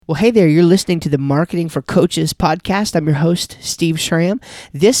Well, hey there, you're listening to the Marketing for Coaches podcast. I'm your host, Steve Schramm.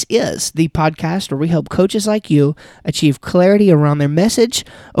 This is the podcast where we help coaches like you achieve clarity around their message,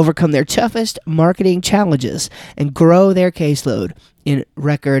 overcome their toughest marketing challenges, and grow their caseload in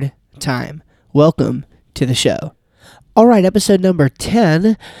record time. Welcome to the show. All right, episode number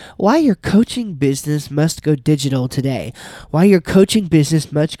 10, why your coaching business must go digital today. Why your coaching business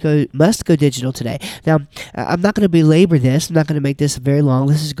must go digital today. Now, I'm not going to belabor this. I'm not going to make this very long.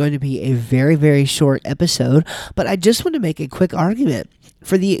 This is going to be a very, very short episode, but I just want to make a quick argument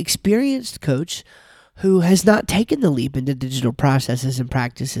for the experienced coach who has not taken the leap into digital processes and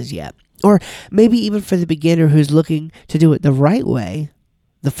practices yet, or maybe even for the beginner who's looking to do it the right way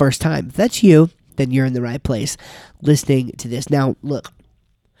the first time. If that's you, then you're in the right place listening to this. Now, look,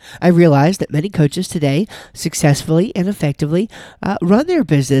 I realize that many coaches today successfully and effectively run their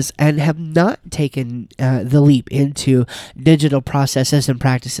business and have not taken the leap into digital processes and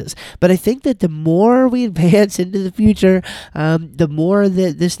practices. But I think that the more we advance into the future, the more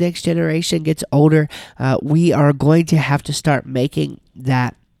that this next generation gets older, we are going to have to start making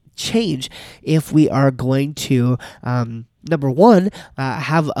that change if we are going to number one,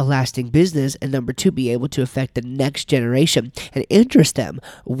 have a lasting business, and number two, be able to affect the next generation and interest them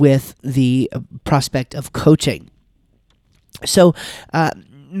with the prospect of coaching. So,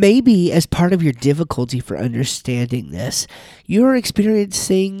 maybe as part of your difficulty for understanding this, you're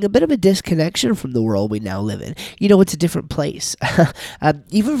experiencing a bit of a disconnection from the world we now live in. You know, it's a different place.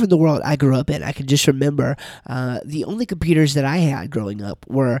 Even from the world I grew up in, I can just remember the only computers that I had growing up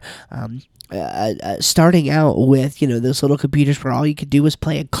were starting out with, those little computers where all you could do was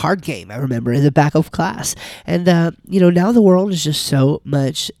play a card game, I remember, in the back of class. And, now the world is just so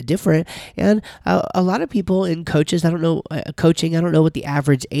much different. And a lot of people in coaching, I don't know what the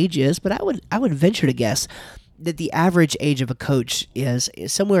average age is, but I would venture to guess that the average age of a coach is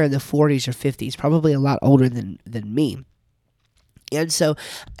somewhere in the 40s or 50s, probably a lot older than me. And so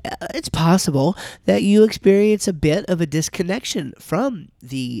it's possible that you experience a bit of a disconnection from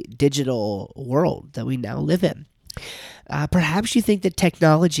the digital world that we now live in. Perhaps you think that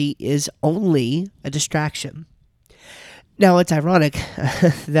technology is only a distraction. Now, it's ironic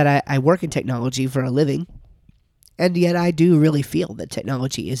that I work in technology for a living, and yet I do really feel that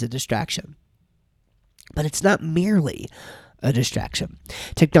technology is a distraction. But it's not merely a distraction.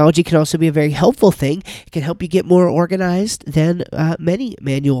 Technology can also be a very helpful thing. It can help you get more organized than many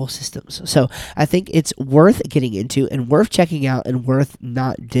manual systems. So I think it's worth getting into and worth checking out and worth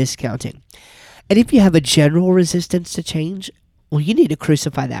not discounting. And if you have a general resistance to change, well, you need to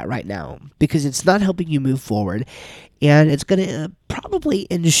crucify that right now because it's not helping you move forward, and it's going to probably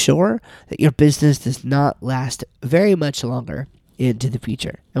ensure that your business does not last very much longer into the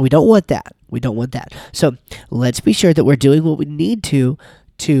future. And we don't want that. So let's be sure that we're doing what we need to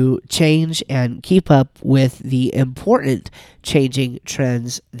change and keep up with the important changing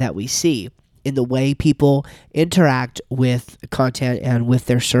trends that we see in the way people interact with content and with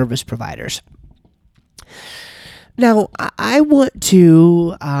their service providers. Now, I want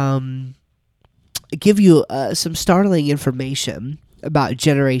to give you some startling information about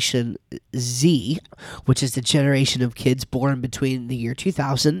Generation Z, which is the generation of kids born between the year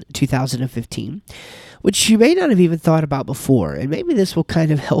 2000 and 2015, which you may not have even thought about before, and maybe this will kind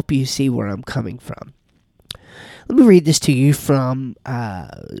of help you see where I'm coming from. Let me read this to you from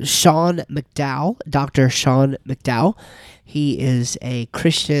Sean McDowell, Dr. Sean McDowell. He is a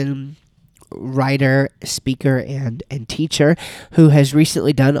Christian writer, speaker, and teacher who has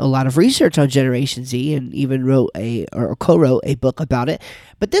recently done a lot of research on Generation Z and even co-wrote a book about it.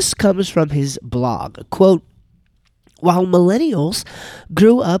 But this comes from his blog. Quote, while millennials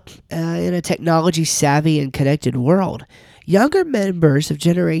grew up in a technology-savvy and connected world, younger members of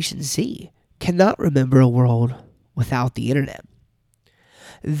Generation Z cannot remember a world without the internet.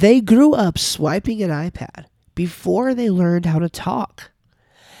 They grew up swiping an iPad before they learned how to talk,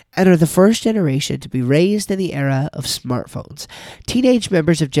 and are the first generation to be raised in the era of smartphones. Teenage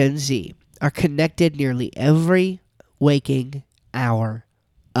members of Gen Z are connected nearly every waking hour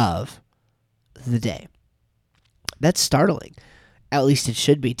of the day. That's startling. At least it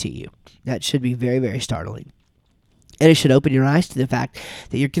should be to you. That should be very, very startling. And it should open your eyes to the fact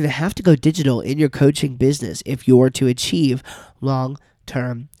that you're going to have to go digital in your coaching business if you're to achieve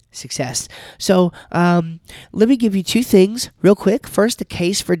long-term success. So let me give you two things real quick. First, the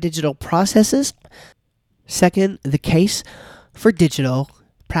case for digital processes. Second, the case for digital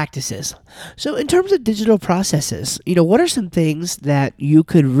practices. So in terms of digital processes, what are some things that you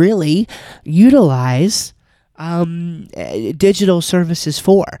could really utilize digital services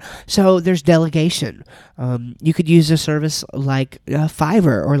for. So there's delegation. You could use a service like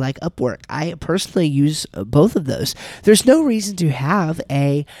Fiverr or like Upwork. I personally use both of those. There's no reason to have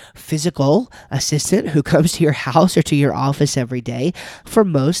a physical assistant who comes to your house or to your office every day for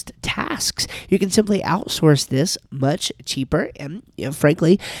most tasks. You can simply outsource this much cheaper, and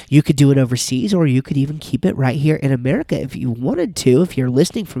frankly, you could do it overseas, or you could even keep it right here in America if you wanted to, if you're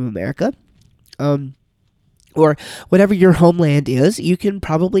listening from America. Or whatever your homeland is, you can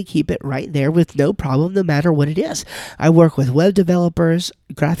probably keep it right there with no problem, no matter what it is. I work with web developers,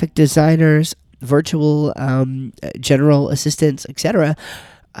 graphic designers, virtual general assistants, etc.,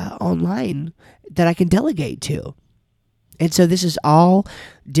 online that I can delegate to. And so this is all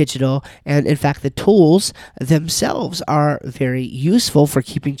digital, and in fact, the tools themselves are very useful for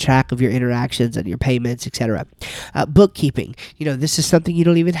keeping track of your interactions and your payments, etc. Bookkeeping, this is something you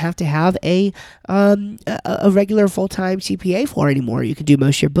don't even have to have a regular full-time CPA for anymore. You can do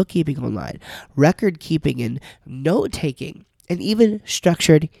most of your bookkeeping online. Record keeping and note taking, and even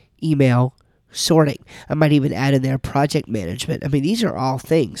structured email sorting. I might even add in there project management. I mean, these are all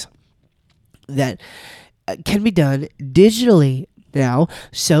things that can be done digitally now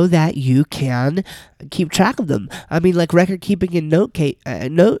so that you can keep track of them. I mean, like record keeping and note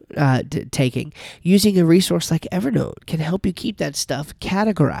taking. Using a resource like Evernote can help you keep that stuff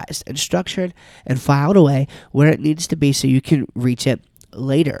categorized and structured and filed away where it needs to be so you can reach it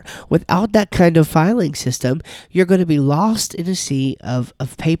later. Without that kind of filing system, you're going to be lost in a sea of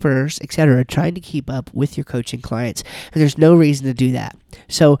papers, etc., trying to keep up with your coaching clients. And there's no reason to do that.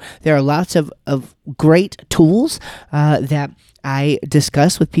 So there are lots of great tools that I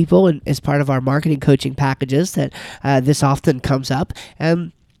discuss with people and as part of our marketing coaching packages that this often comes up.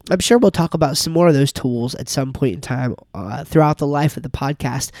 And I'm sure we'll talk about some more of those tools at some point in time throughout the life of the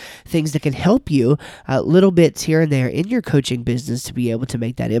podcast, things that can help you, little bits here and there in your coaching business to be able to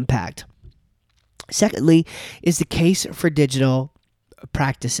make that impact. Secondly, is the case for digital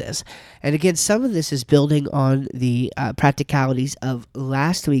practices. And again, some of this is building on the practicalities of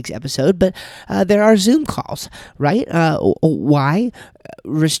last week's episode, but there are Zoom calls, right? Why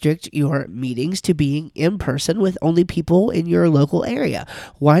restrict your meetings to being in person with only people in your local area?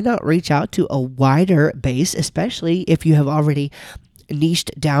 Why not reach out to a wider base, especially if you have already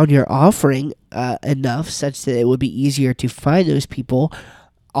niched down your offering enough such that it would be easier to find those people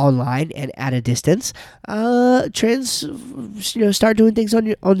online and at a distance. Start doing things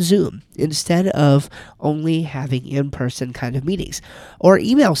on Zoom instead of only having in-person kind of meetings. Or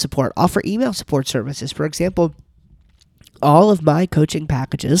email support. Offer email support services. For example, all of my coaching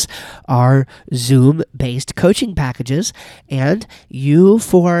packages are Zoom-based coaching packages, and you,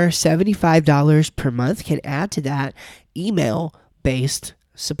 for $75 per month, can add to that email-based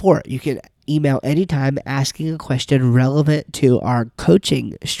support. You can email anytime asking a question relevant to our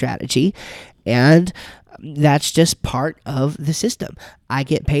coaching strategy, and that's just part of the system. I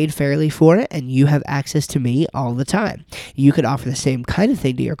get paid fairly for it, and you have access to me all the time. You could offer the same kind of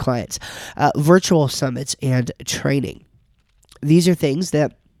thing to your clients. Virtual summits and training. These are things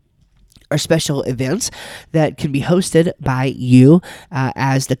that are special events that can be hosted by you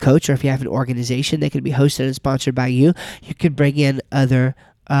as the coach, or if you have an organization, they can be hosted and sponsored by you. You can bring in other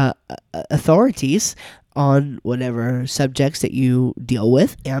authorities on whatever subjects that you deal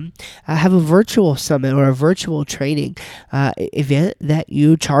with, and have a virtual summit or a virtual training event that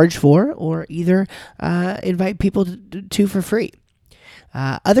you charge for, or either invite people to for free.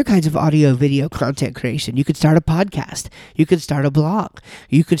 Other kinds of audio video content creation. You could start a podcast. You could start a blog.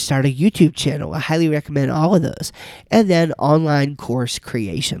 You could start a YouTube channel. I highly recommend all of those. And then online course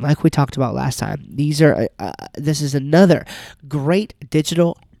creation, like we talked about last time. This is another great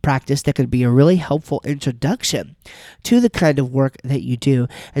digital practice that could be a really helpful introduction to the kind of work that you do.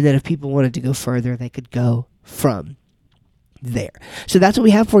 And then if people wanted to go further, they could go from there. So that's what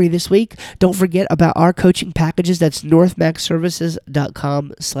we have for you this week. Don't forget about our coaching packages. That's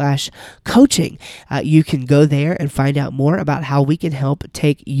northmaxservices.com/coaching. You can go there and find out more about how we can help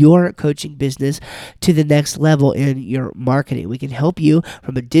take your coaching business to the next level in your marketing. We can help you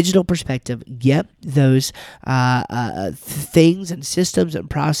from a digital perspective get those things and systems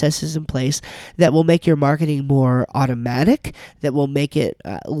and processes in place that will make your marketing more automatic, that will make it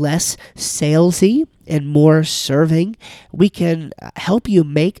less salesy and more serving. We can help you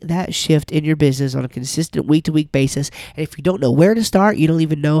make that shift in your business on a consistent week-to-week basis. And if you don't know where to start, you don't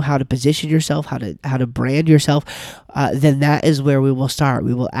even know how to position yourself, how to brand yourself, then that is where we will start.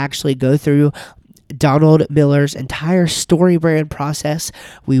 We will actually go through Donald Miller's entire story brand process.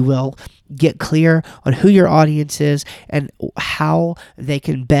 We will get clear on who your audience is and how they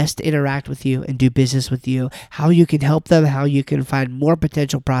can best interact with you and do business with you, how you can help them, how you can find more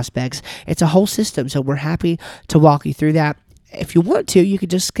potential prospects. It's a whole system, so we're happy to walk you through that. If you want to, you can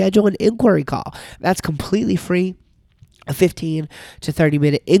just schedule an inquiry call. That's completely free. A 15 to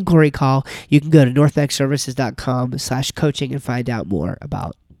 30-minute inquiry call. You can go to northmexservices.com/coaching and find out more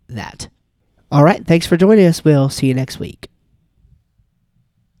about that. All right. Thanks for joining us. We'll see you next week.